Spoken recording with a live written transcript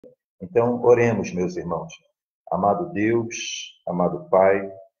Então, oremos, meus irmãos. Amado Deus, amado Pai,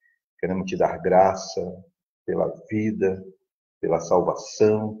 queremos te dar graça pela vida, pela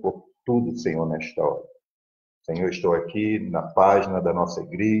salvação, por tudo, Senhor, nesta hora. Senhor, estou aqui na página da nossa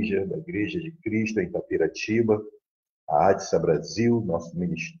igreja, da Igreja de Cristo em Tapiratiba, a ADSA Brasil, nosso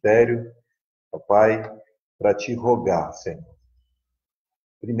ministério, ó Pai, para te rogar, Senhor.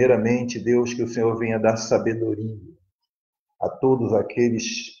 Primeiramente, Deus, que o Senhor venha dar sabedoria a todos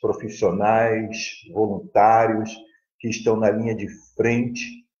aqueles profissionais, voluntários que estão na linha de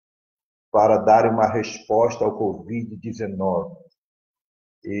frente para dar uma resposta ao Covid-19.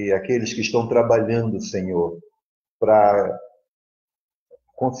 E aqueles que estão trabalhando, Senhor, para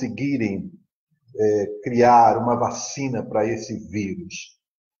conseguirem criar uma vacina para esse vírus.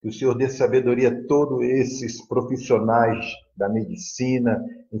 Que o Senhor dê sabedoria a todos esses profissionais da medicina,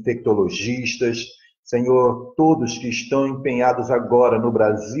 infectologistas, Senhor, todos que estão empenhados agora no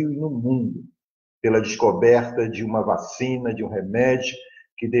Brasil e no mundo pela descoberta de uma vacina, de um remédio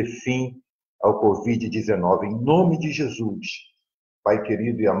que dê fim ao Covid-19. Em nome de Jesus, Pai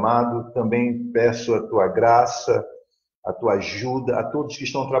querido e amado, também peço a tua graça, a tua ajuda, a todos que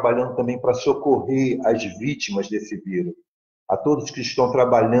estão trabalhando também para socorrer as vítimas desse vírus, a todos que estão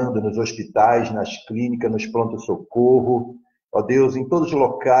trabalhando nos hospitais, nas clínicas, nos pronto-socorro, ó Deus, em todos os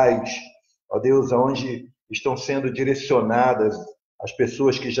locais, ó Deus, onde estão sendo direcionadas as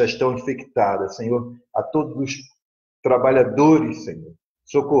pessoas que já estão infectadas, Senhor, a todos os trabalhadores, Senhor,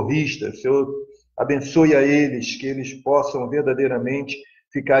 socorristas, Senhor, abençoe a eles, que eles possam verdadeiramente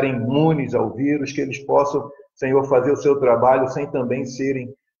ficar imunes ao vírus, que eles possam, Senhor, fazer o seu trabalho sem também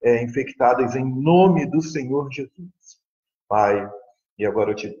serem infectados em nome do Senhor Jesus. Pai, e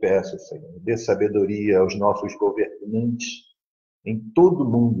agora eu te peço, Senhor, dê sabedoria aos nossos governantes em todo o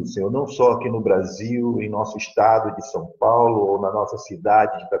mundo, Senhor, não só aqui no Brasil, em nosso estado de São Paulo ou na nossa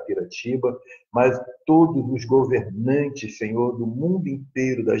cidade de Tapiratiba, mas todos os governantes, Senhor, do mundo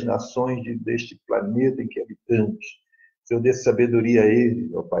inteiro, das nações deste planeta em que habitamos. Senhor, dê sabedoria a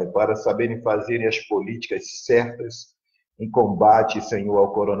eles, ó Pai, para saberem fazerem as políticas certas em combate, Senhor,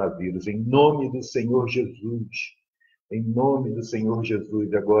 ao coronavírus. Em nome do Senhor Jesus, em nome do Senhor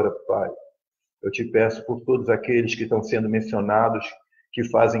Jesus, agora, Pai, eu te peço por todos aqueles que estão sendo mencionados, que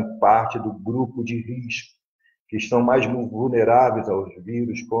fazem parte do grupo de risco, que estão mais vulneráveis aos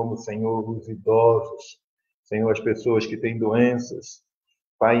vírus, como, Senhor, os idosos, Senhor, as pessoas que têm doenças.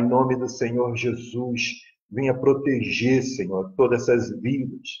 Pai, em nome do Senhor Jesus, venha proteger, Senhor, todas essas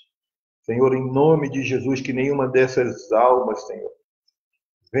vidas. Senhor, em nome de Jesus, que nenhuma dessas almas, Senhor,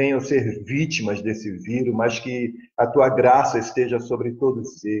 venham ser vítimas desse vírus, mas que a tua graça esteja sobre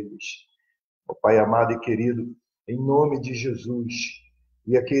todos eles. Ó Pai amado e querido, em nome de Jesus,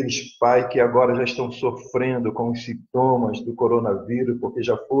 e aqueles, Pai, que agora já estão sofrendo com os sintomas do coronavírus, porque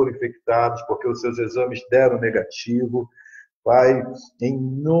já foram infectados, porque os seus exames deram negativo, Pai, em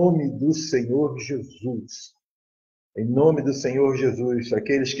nome do Senhor Jesus, em nome do Senhor Jesus,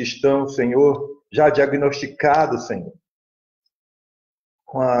 aqueles que estão, Senhor, já diagnosticados, Senhor,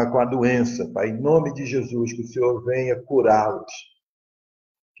 com a doença, Pai, em nome de Jesus, que o Senhor venha curá-los,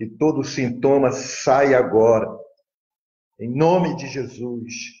 que todo sintoma saia agora, em nome de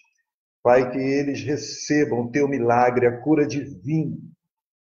Jesus, Pai, que eles recebam o teu milagre, a cura divina,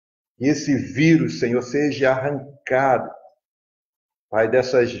 e esse vírus, Senhor, seja arrancado, Pai,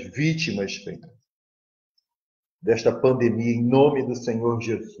 dessas vítimas, Senhor, desta pandemia, em nome do Senhor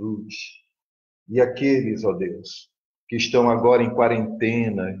Jesus. E aqueles, ó Deus, que estão agora em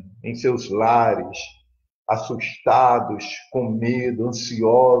quarentena, em seus lares, assustados, com medo,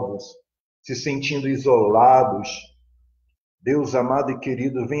 ansiosos, se sentindo isolados, Deus amado e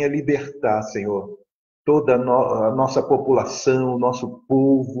querido, venha libertar, Senhor, toda a nossa população, o nosso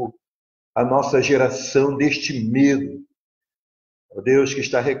povo, a nossa geração deste medo, ó Deus, que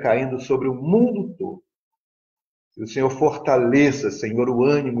está recaindo sobre o mundo todo. Que o Senhor fortaleça, Senhor, o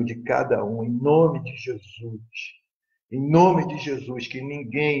ânimo de cada um, em nome de Jesus. Em nome de Jesus, que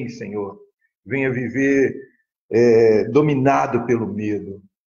ninguém, Senhor, venha viver dominado pelo medo,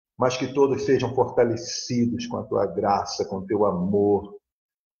 mas que todos sejam fortalecidos com a tua graça, com o teu amor,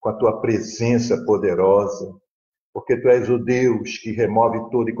 com a tua presença poderosa, porque tu és o Deus que remove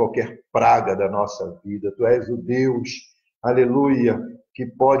toda e qualquer praga da nossa vida. Tu és o Deus, aleluia, que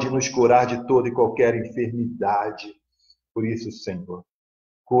pode nos curar de toda e qualquer enfermidade. Por isso, Senhor,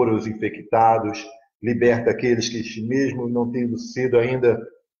 cura os infectados, liberta aqueles que, mesmo não tendo sido ainda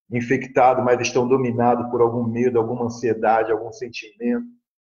infectados, mas estão dominados por algum medo, alguma ansiedade, algum sentimento.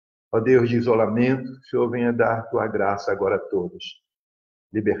 Ó Deus de isolamento, o Senhor venha dar tua graça agora a todos,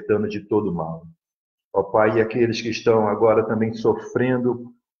 libertando de todo mal. Ó Pai, e aqueles que estão agora também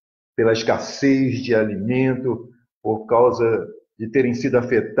sofrendo pela escassez de alimento, por causa de terem sido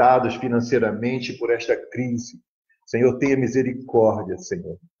afetados financeiramente por esta crise. Senhor, tenha misericórdia,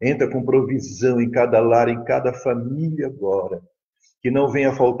 Senhor. Entra com provisão em cada lar, em cada família agora. Que não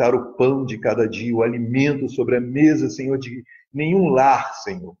venha faltar o pão de cada dia, o alimento sobre a mesa, Senhor, de nenhum lar,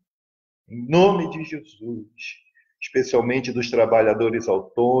 Senhor. Em nome de Jesus. Especialmente dos trabalhadores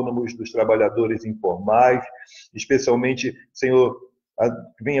autônomos, dos trabalhadores informais, especialmente, Senhor,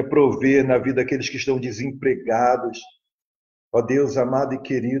 venha prover na vida daqueles que estão desempregados. Ó Deus amado e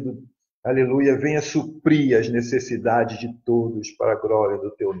querido, aleluia, venha suprir as necessidades de todos para a glória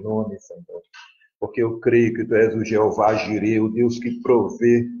do teu nome, Senhor. Porque eu creio que tu és o Jeová Jireh, o Deus que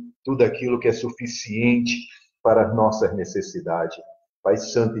provê tudo aquilo que é suficiente para as nossas necessidades. Pai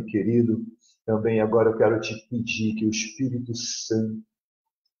Santo e querido, também agora eu quero te pedir que o Espírito Santo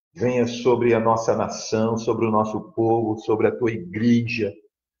venha sobre a nossa nação, sobre o nosso povo, sobre a tua igreja,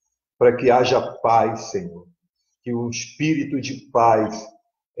 para que haja paz, Senhor. Que o Espírito de paz,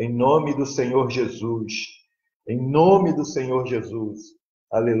 em nome do Senhor Jesus, em nome do Senhor Jesus,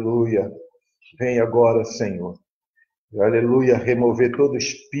 aleluia, vem agora, Senhor, aleluia, remover todo o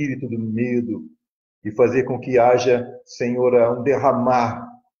espírito do medo e fazer com que haja, Senhor, um derramar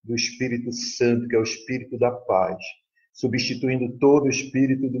do Espírito Santo, que é o Espírito da paz, substituindo todo o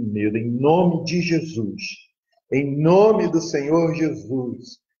espírito do medo, em nome de Jesus, em nome do Senhor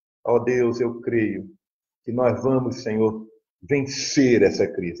Jesus. Ó Deus, eu creio que nós vamos, Senhor, vencer essa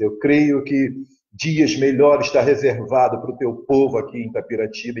crise. Eu creio que dias melhores está reservado para o teu povo aqui em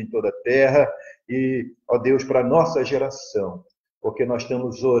Tapiratiba, em toda a terra, e, ó Deus, para a nossa geração, porque nós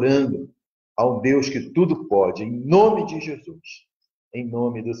estamos orando a um Deus que tudo pode, em nome de Jesus, em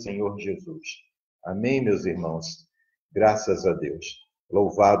nome do Senhor Jesus. Amém, meus irmãos? Graças a Deus.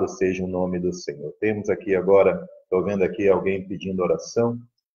 Louvado seja o nome do Senhor. Temos aqui agora, estou vendo aqui alguém pedindo oração.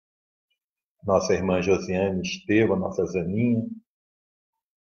 Nossa irmã Josiane Estevam, nossa Zaninha,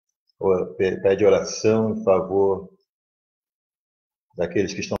 pede oração em favor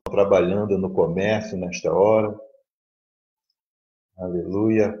daqueles que estão trabalhando no comércio nesta hora.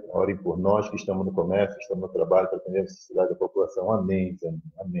 Aleluia. Orem por nós que estamos no comércio, que estamos no trabalho para atender a necessidade da população. Amém, Zaninha.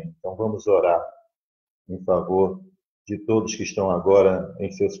 Amém. Então vamos orar em favor de todos que estão agora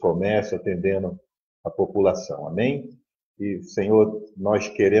em seus comércios, atendendo a população. Amém? E, Senhor, nós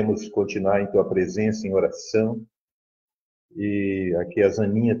queremos continuar em Tua presença, em oração. E aqui a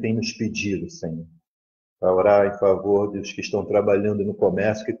Zaninha tem nos pedido, Senhor, para orar em favor dos que estão trabalhando no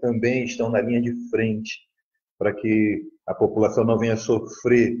comércio, que também estão na linha de frente, para que a população não venha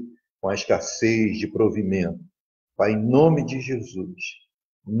sofrer com a escassez de provimento. Pai, em nome de Jesus,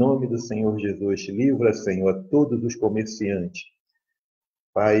 em nome do Senhor Jesus, livra, Senhor, a todos os comerciantes,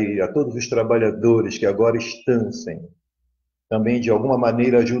 Pai, a todos os trabalhadores que agora estão, Senhor, também de alguma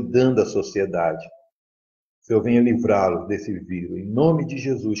maneira ajudando a sociedade. Senhor, venha livrá-los desse vírus. Em nome de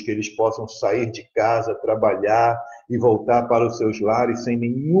Jesus, que eles possam sair de casa, trabalhar e voltar para os seus lares sem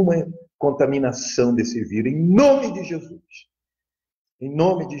nenhuma contaminação desse vírus. Em nome de Jesus. Em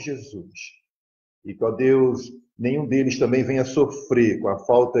nome de Jesus. E que, ó Deus, nenhum deles também venha sofrer com a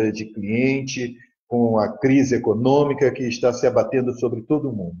falta de cliente, com a crise econômica que está se abatendo sobre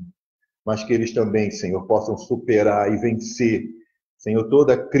todo mundo. Mas que eles também, Senhor, possam superar e vencer, Senhor,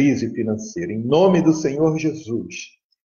 toda a crise financeira. Em nome do Senhor Jesus.